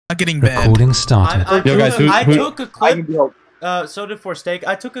getting banned. Recording started. I took a clip. I So did Forstake.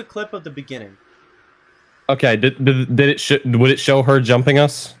 I took a clip of the beginning. Okay, would it show her jumping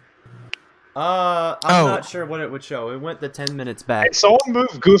us? I'm not sure what it would show. It went the 10 minutes back. Hey, someone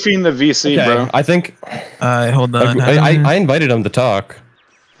move Goofy in the VC, Okay, bro. I think. Hold on. I invited him to talk.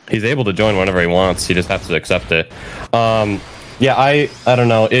 He's able to join whenever he wants. He just has to accept it. Yeah, I don't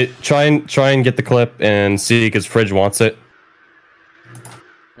know. Try and get the clip and see because Fridge wants it.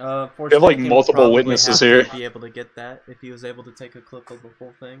 We have like multiple witnesses here. Be able to get that if he was able to take a clip of the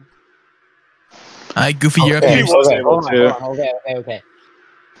whole thing. Alright, Goofy, you're up He here. was able to. Okay.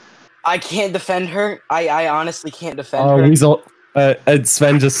 I can't defend her. I honestly can't defend her. Weasel.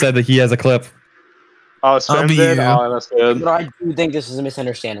 Sven just said that he has a clip. Oh, Sven be did? you. Oh, that's good. But I do think this is a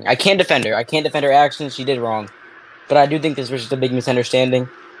misunderstanding. I can't defend her. I can't defend her actions. She did wrong. But I do think this was just a big misunderstanding.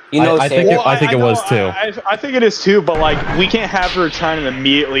 You know, I think it was too. I think it is too, but like we can't have her trying to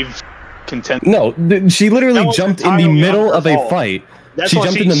immediately contend. No, she literally jumped in the middle of a fight. She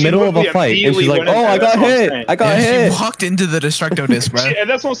jumped in the middle of a fight, and she's like, "Oh, I got hit! I got hit!" She walked into the Destructo Disc, bro. And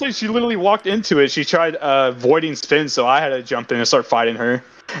that's what I'm saying. She literally walked into it. She tried avoiding spin, so I had to jump in and start fighting her.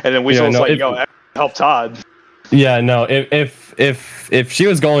 And then Weasel was like, "Yo, help Todd." Yeah, no. If she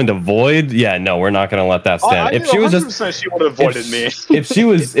was going to void, yeah, no, we're not gonna let that stand. If she was just, she would have avoided me.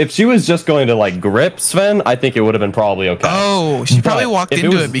 if she was just going to like grip Sven, I think it would have been probably okay. Oh, she probably walked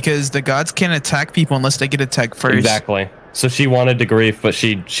into it because the gods can't attack people unless they get attacked first. Exactly. So she wanted to grief, but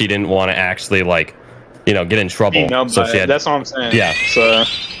she didn't want to actually like, get in trouble. So she had, that's what I'm saying. Yeah. So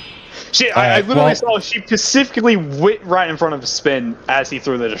I literally saw she specifically went right in front of spin as he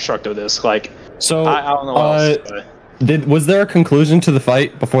threw the Destructo Disc. Like, so I don't know what else to say. Was there a conclusion to the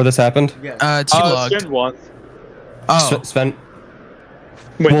fight before this happened? Yeah. She logged. Sven won. Oh. Sven.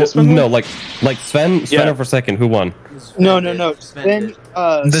 Wait, Well, Sven no, won? like Sven for a second. Who won? No. Sven,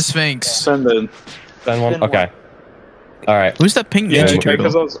 The Sphinx. Sven did. Sven won. Okay. All right. Who's that pink Yeah, Ninja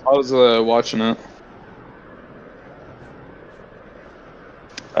because Turtle? I was watching it.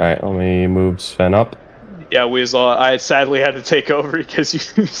 All right. Let me move Sven up. Yeah, Weasel. I sadly had to take over because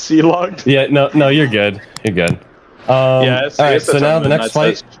you C-logged. Yeah. No. You're good. You're good. All right. So now the next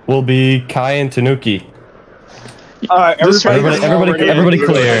fight will be Kai and Tanuki. All right, Everybody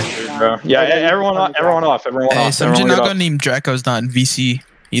clear. Yeah, everyone off. Hey, some Jinago named Draco's not in VC.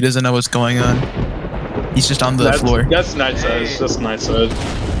 He doesn't know what's going on. He's just on the floor. That's nice edge. That's nice edge.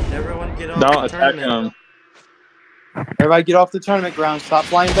 Everyone get off Don't the attack tournament. him. Everybody get off the tournament ground. Stop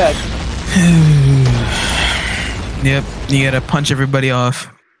flying back. Yep, you gotta punch everybody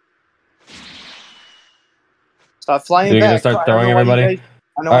off. Stop flying You're back. gonna start throwing everybody?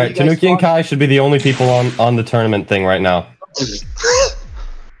 Alright, Tanuki and Kai should be the only people on the tournament thing right now.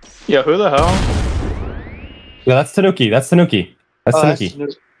 Yeah, who the hell? Yeah, that's Tanuki. That's Tanuki.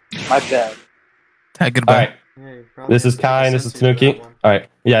 My bad. Goodbye. Alright. This is Kai and this is Tanuki. Alright.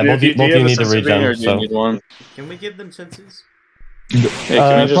 Yeah, both of you need to regen. So. Can we give them senses?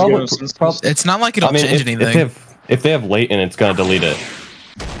 It's not like it'll change anything. If they have latent, it's gonna delete it.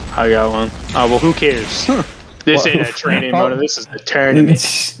 I got one. Oh, well, who cares? This ain't a training mode. This is a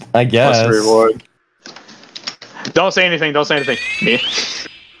tournament. I guess. Plus reward. Don't say anything. Don't say anything. Me.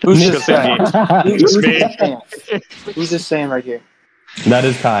 Who's Just this saying? Just me. Who's this saying right here? That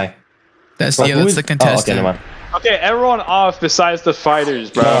is Kai. That's the contestant. Oh, okay, Okay, everyone off besides the fighters,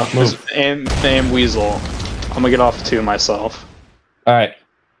 bro. And Weasel. I'm gonna get off too myself. Alright.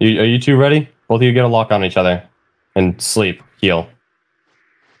 Are you two ready? Both of you get a lock on each other. And sleep. Heal.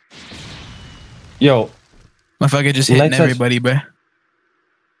 Yo. Motherfucker just hitting everybody, bro.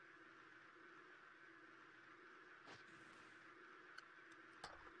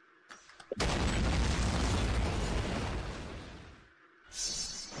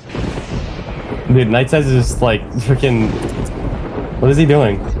 Dude, Night Says is just like freaking. What is he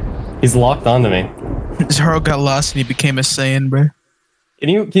doing? He's locked onto me. Zoro got lost and he became a Saiyan, bro.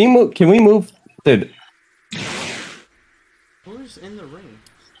 Can we move? Dude. Who's in the ring?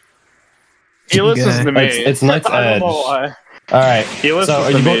 He listens to me. It's Night's Edge. Alright. He listens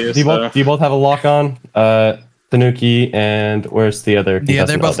So to me. do you both have a lock on? Tanuki and where's the other contestant? Yeah,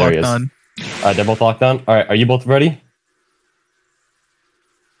 they're both locked on. They're both locked on? Alright, are you both ready?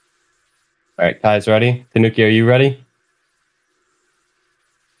 Alright, Kai's ready. Tanuki, are you ready?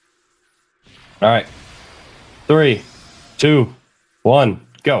 Alright. 3, 2, 1,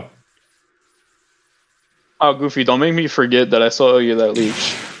 go. Oh, Goofy, don't make me forget that I saw you that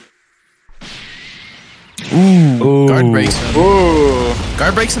leech. Ooh. Guard breaks him. Ooh.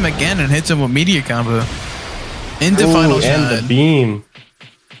 Guard breaks him again and hits him with meteor combo. Into final shot. And the beam.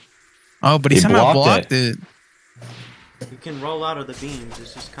 Oh, but he somehow blocked it. You can roll out of the beams.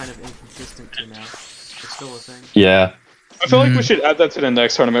 It's just kind of inconsistent to now. It's still a thing. Yeah. I feel like we should add that to the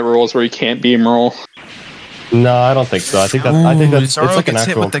next tournament rules where you can't beam roll. No, I don't think so. I think that's Zoro it's like an gets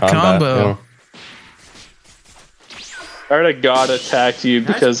hit actual with the combat. combo. You know? I heard a god attacked you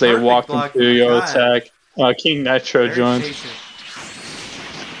Nice because they perfect walked block into by your Kai. attack. King Nitro Very joined. patient.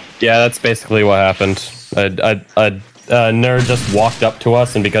 Yeah, that's basically what happened. A nerd just walked up to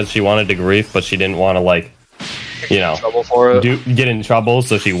us, and because she wanted to grief, but she didn't want to, like, you know, Trouble for it. get in trouble,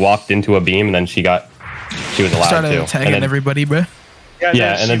 so she walked into a beam, and then she was allowed Started to. attacking And then, everybody, bro.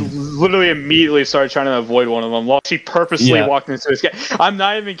 Yeah, and she then- literally immediately started trying to avoid one of them. While she purposely walked into this guy. I'm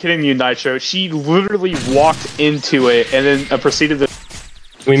not even kidding you, Nitro. She literally walked into it and then proceeded to.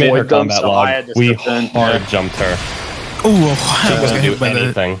 we made her avoid them, combat so I log. had to We step in. hard jumped her. Oh, She I was couldn't gonna do hit by the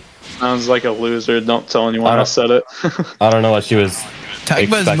anything. Sounds like a loser. Don't tell anyone I said it. I don't know what she was.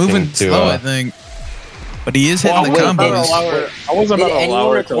 Tagba's expecting moving to, slow, I think. But he is hitting the I combos. wasn't about to Did allow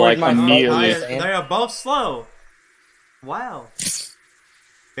her anyone to like record my immediately. phone? They are both slow. Wow.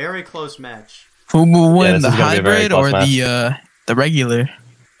 Very close match. Who will win, this the is gonna be a very hybrid close or the regular?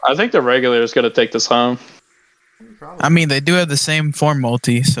 I think the regular is gonna take this home. Probably. I mean, they do have the same form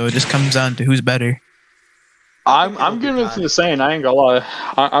multi, so it just comes down to who's better. I'm giving it to the Saiyan. I ain't gonna lie.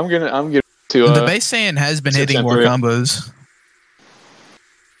 I'm giving it to The base Saiyan has been hitting more 6-3. combos.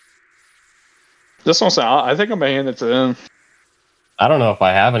 This one's. I think I'm gonna hand it to him. I don't know if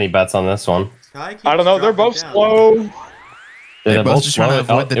I have any bets on this one. Kai keeps I don't know. They're dropping both down. slow. They're both just trying to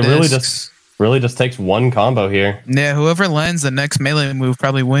avoid the It really discs. just takes one combo here. Yeah, whoever lands the next melee move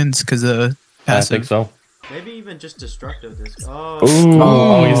probably wins because I think passive. so. Maybe even just destructo disc. Oh.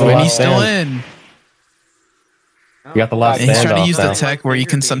 Ooh, he's the and last he's still stand. in. Oh. You got the last And he's stand trying to off use now. the tech where you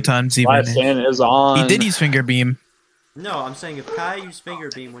can sometimes even. Last stand is on. He did use finger beam. No, I'm saying if Kai used finger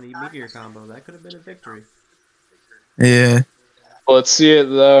beam when he meteor combo, that could have been a victory. Yeah. Let's see it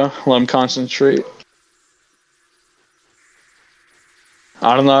though. Let him concentrate.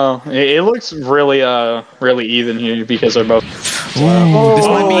 I don't know. It looks really really even here because they're both. Ooh, this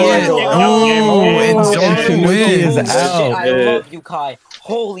might be it. Oh, And Zoro Tanuki is wins. out. Shit, I love you, Kai.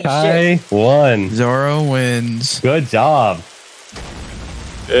 Holy Kai shit. won. Zoro wins. Good job.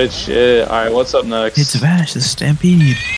 Good shit. All right, what's up next? It's Vash, the Stampede.